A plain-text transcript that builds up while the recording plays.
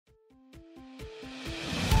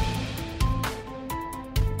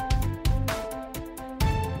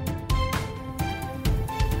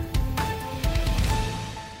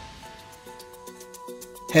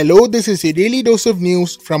Hello, this is a daily dose of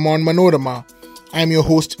news from Onmanorama. I am your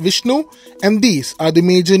host Vishnu, and these are the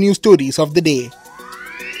major news stories of the day.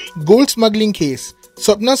 Gold smuggling case.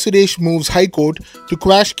 Swapna Suresh moves High Court to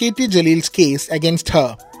quash KT Jalil's case against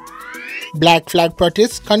her. Black flag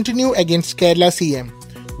protests continue against Kerala CM.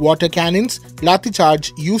 Water cannons, lathi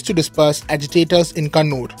charge used to disperse agitators in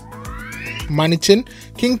Kannur. Manichan,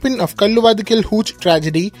 kingpin of Kalluvadikal Hooch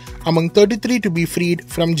tragedy, among 33 to be freed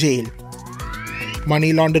from jail.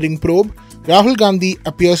 Money laundering probe, Rahul Gandhi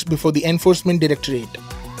appears before the Enforcement Directorate.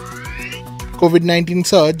 COVID-19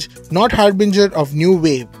 surge, not harbinger of new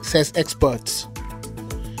wave, says experts.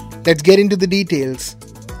 Let's get into the details.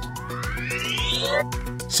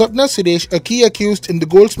 Swapna Suresh, a key accused in the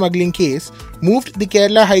gold smuggling case, moved the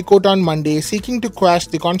Kerala High Court on Monday seeking to quash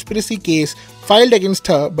the conspiracy case filed against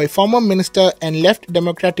her by former Minister and Left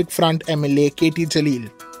Democratic Front MLA KT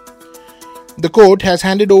Jalil. The court has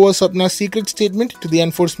handed over Swapna's secret statement to the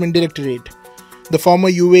Enforcement Directorate. The former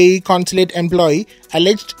UAE consulate employee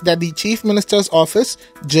alleged that the Chief Minister's office,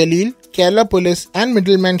 Jalil, Kerala Police and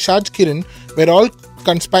middleman Shaj Kiran were all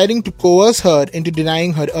conspiring to coerce her into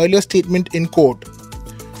denying her earlier statement in court.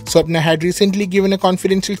 Swapna had recently given a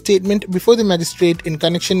confidential statement before the magistrate in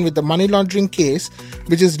connection with the money laundering case,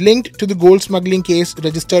 which is linked to the gold smuggling case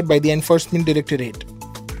registered by the Enforcement Directorate.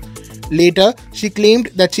 Later, she claimed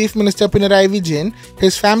that Chief Minister Pinarayi Vijayan,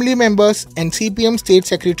 his family members and CPM State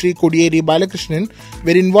Secretary Kodiyeri Balakrishnan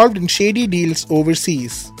were involved in shady deals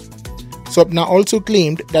overseas. Swapna also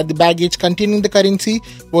claimed that the baggage containing the currency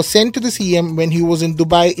was sent to the CM when he was in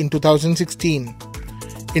Dubai in 2016.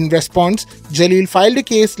 In response, Jalil filed a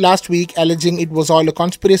case last week alleging it was all a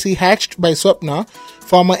conspiracy hatched by Swapna,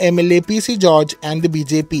 former MLA PC George and the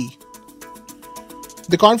BJP.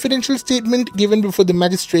 The confidential statement given before the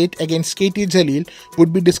magistrate against KT Jalil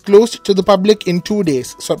would be disclosed to the public in 2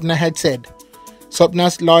 days, Swapna had said.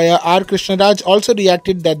 Swapna's lawyer R. Krishnaraj also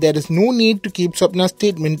reacted that there is no need to keep Swapna's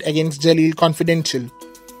statement against Jalil confidential.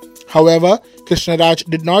 However, Krishnaraj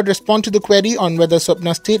did not respond to the query on whether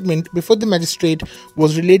Swapna's statement before the magistrate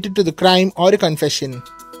was related to the crime or a confession.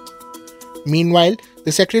 Meanwhile,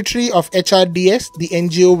 the secretary of HRDS, the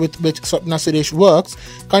NGO with which Swapna Suresh works,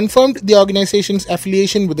 confirmed the organization's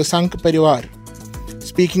affiliation with the Sangh Parivar.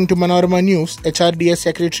 Speaking to Manorama News, HRDS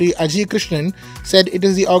Secretary Ajay Krishnan said it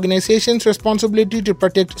is the organization's responsibility to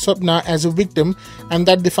protect Swapna as a victim and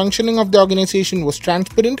that the functioning of the organization was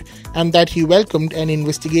transparent and that he welcomed an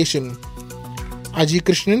investigation. Ajay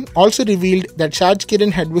Krishnan also revealed that Shaj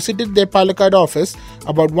Kiran had visited their Palakkad office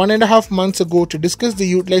about 1.5 months ago to discuss the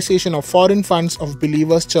utilization of foreign funds of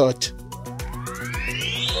Believers Church.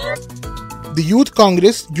 The Youth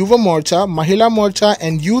Congress, Yuva Morcha, Mahila Morcha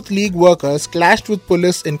and Youth League workers clashed with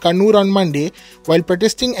police in Kannur on Monday while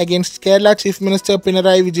protesting against Kerala Chief Minister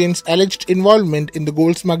Pinarayi Vijayan's alleged involvement in the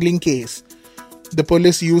gold smuggling case. The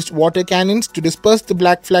police used water cannons to disperse the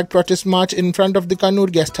Black Flag protest march in front of the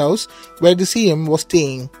Kannur guest house where the CM was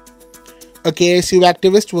staying. A KSU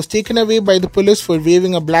activist was taken away by the police for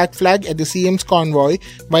waving a black flag at the CM's convoy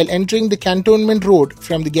while entering the cantonment road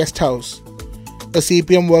from the guest house. A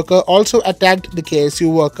CPM worker also attacked the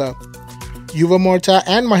KSU worker. Yuva Morcha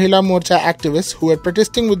and Mahila Morcha activists who were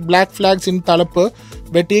protesting with black flags in Talapur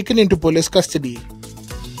were taken into police custody.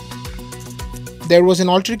 There was an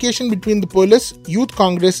altercation between the police, Youth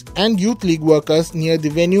Congress and Youth League workers near the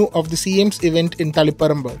venue of the CM's event in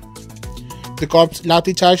Taliparamba. The cops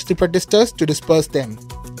lathi charged the protesters to disperse them.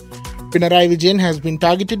 Pinarayi Vijayan has been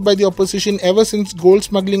targeted by the opposition ever since gold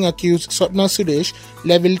smuggling accused Swapna Suresh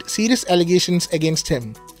levelled serious allegations against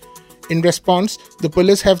him. In response, the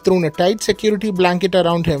police have thrown a tight security blanket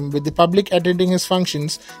around him, with the public attending his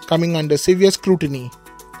functions coming under severe scrutiny.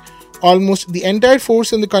 Almost the entire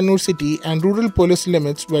force in the Kannur city and rural police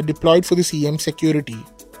limits were deployed for the CM's security.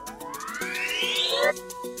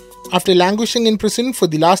 After languishing in prison for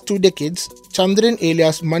the last 2 decades, Chandran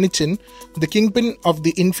alias Manichan, the kingpin of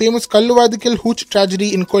the infamous Kalluvadikal Hooch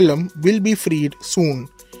tragedy in Kollam, will be freed soon.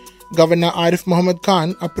 Governor Arif Muhammad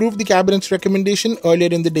Khan approved the cabinet's recommendation earlier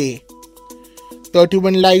in the day.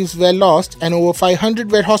 31 lives were lost and over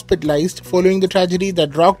 500 were hospitalized following the tragedy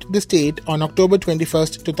that rocked the state on October 21,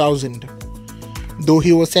 2000. Though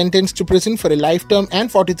he was sentenced to prison for a lifetime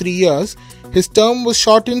and 43 years, his term was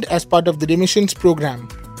shortened as part of the remissions program.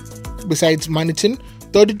 Besides Manichan,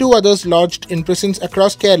 32 others lodged in prisons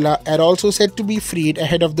across Kerala are also said to be freed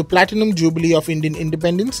ahead of the Platinum Jubilee of Indian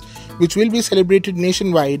Independence, which will be celebrated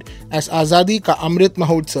nationwide as Azadi Ka Amrit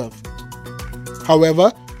Mahotsav.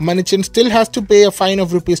 However, Manichan still has to pay a fine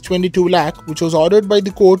of Rs 22 lakh, which was ordered by the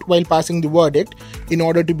court while passing the verdict, in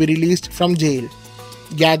order to be released from jail.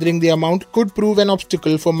 Gathering the amount could prove an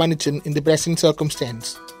obstacle for Manichan in the present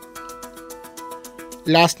circumstance.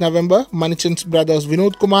 Last November, Manichan's brothers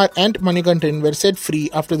Vinod Kumar and Manikantan were set free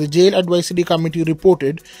after the Jail Advisory Committee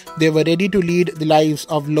reported they were ready to lead the lives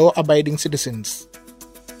of law-abiding citizens.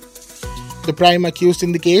 The prime accused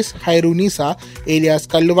in the case, Hairunisa, alias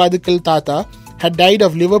Kalluvadikal Tata, had died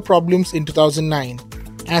of liver problems in 2009.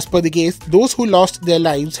 As per the case, those who lost their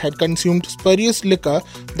lives had consumed spurious liquor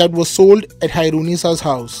that was sold at Hairunisa's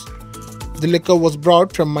house. The liquor was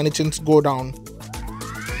brought from Manichan's godown.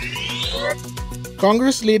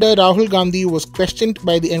 Congress leader Rahul Gandhi was questioned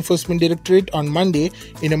by the Enforcement Directorate on Monday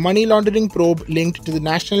in a money laundering probe linked to the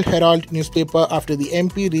National Herald newspaper after the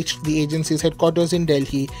MP reached the agency's headquarters in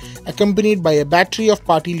Delhi, accompanied by a battery of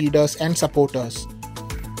party leaders and supporters.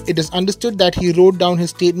 It is understood that he wrote down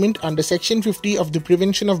his statement under Section 50 of the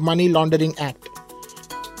Prevention of Money Laundering Act.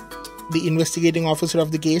 The investigating officer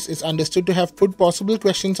of the case is understood to have put possible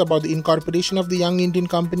questions about the incorporation of the Young Indian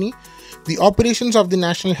Company, the operations of the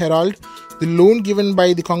National Herald, the loan given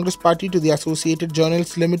by the Congress Party to the Associated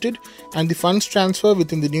Journals Limited, and the funds transfer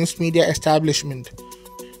within the news media establishment.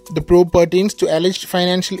 The probe pertains to alleged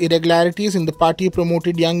financial irregularities in the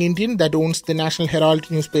party-promoted Young Indian that owns the National Herald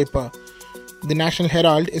newspaper. The National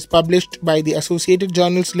Herald is published by the Associated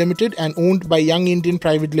Journals Limited and owned by Young Indian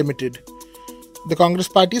Private Limited. The Congress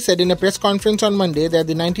Party said in a press conference on Monday that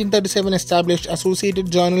the 1937 established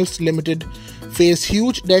Associated Journals Limited faced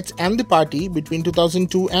huge debts and the party, between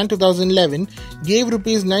 2002 and 2011, gave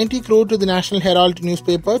Rs 90 crore to the National Herald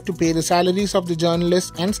newspaper to pay the salaries of the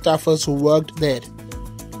journalists and staffers who worked there.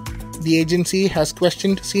 The agency has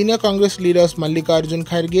questioned senior Congress leaders Mallikarjun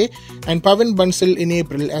Kharge and Pawan Bansal in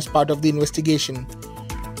April as part of the investigation.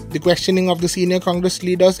 The questioning of the senior Congress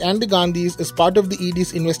leaders and the Gandhis is part of the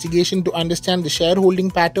ED's investigation to understand the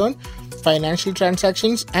shareholding pattern, financial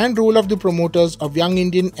transactions, and role of the promoters of Young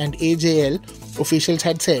Indian and AJL, officials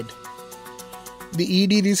had said. The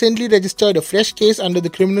ED recently registered a fresh case under the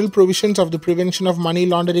criminal provisions of the Prevention of Money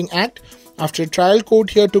Laundering Act after a trial court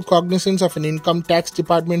here took cognizance of an income tax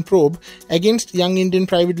department probe against Young Indian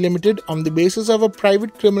Private Limited on the basis of a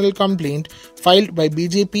private criminal complaint filed by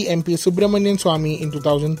BJP MP Subramanian Swamy in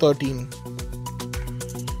 2013.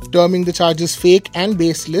 Terming the charges fake and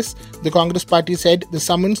baseless, the Congress Party said the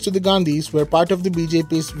summons to the Gandhis were part of the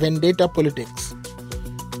BJP's vendetta politics.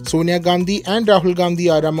 Sonia Gandhi and Rahul Gandhi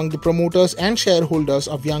are among the promoters and shareholders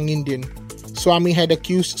of Young Indian. Swamy had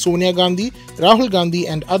accused Sonia Gandhi, Rahul Gandhi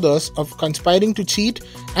and others of conspiring to cheat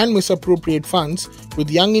and misappropriate funds, with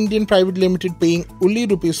Young Indian Private Limited paying only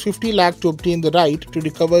Rs 50 lakh to obtain the right to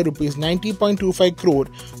recover Rs 90.25 crore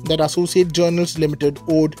that Associate Journals Limited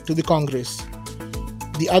owed to the Congress.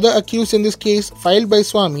 The other accused in this case, filed by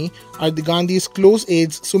Swamy, are the Gandhis' close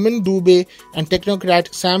aides Suman Dubey and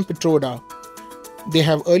technocrat Sam Pitroda. They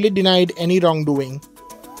have earlier denied any wrongdoing.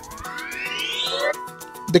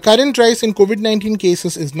 The current rise in COVID-19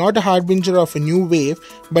 cases is not a harbinger of a new wave,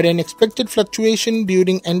 but an expected fluctuation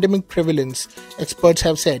during endemic prevalence, experts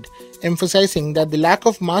have said, emphasizing that the lack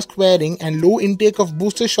of mask wearing and low intake of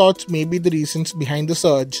booster shots may be the reasons behind the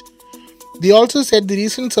surge. They also said the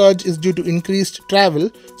recent surge is due to increased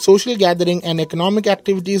travel, social gathering, and economic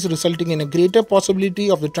activities resulting in a greater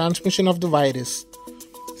possibility of the transmission of the virus.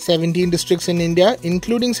 17 districts in India,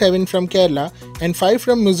 including 7 from Kerala and 5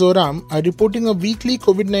 from Mizoram, are reporting a weekly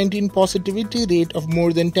COVID-19 positivity rate of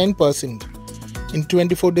more than 10%. In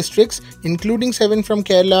 24 districts, including 7 from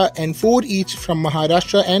Kerala and 4 each from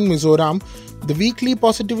Maharashtra and Mizoram, the weekly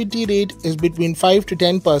positivity rate is between 5 to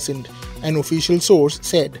 10%, an official source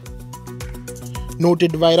said.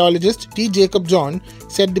 Noted virologist T. Jacob John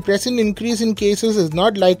said the present increase in cases is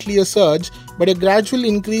not likely a surge, but a gradual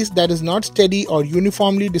increase that is not steady or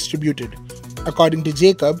uniformly distributed. According to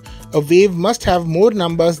Jacob, a wave must have more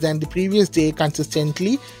numbers than the previous day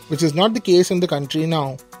consistently, which is not the case in the country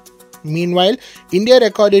now. Meanwhile, India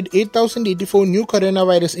recorded 8,084 new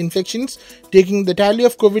coronavirus infections, taking the tally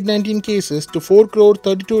of COVID-19 cases to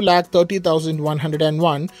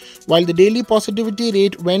 4,32,30,101, while the daily positivity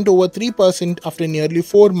rate went over 3% after nearly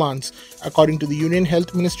 4 months, according to the Union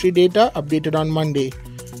Health Ministry data updated on Monday.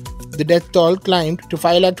 The death toll climbed to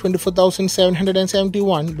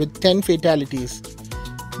 5,24,771 with 10 fatalities.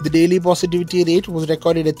 The daily positivity rate was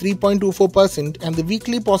recorded at 3.24% and the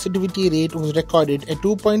weekly positivity rate was recorded at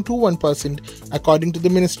 2.21% according to the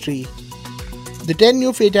ministry. The 10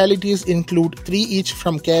 new fatalities include 3 each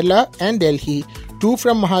from Kerala and Delhi, 2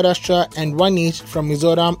 from Maharashtra and 1 each from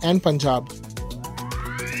Mizoram and Punjab.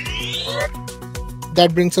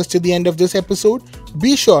 That brings us to the end of this episode.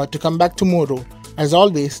 Be sure to come back tomorrow. As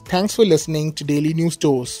always, thanks for listening to Daily News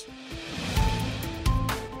Dose.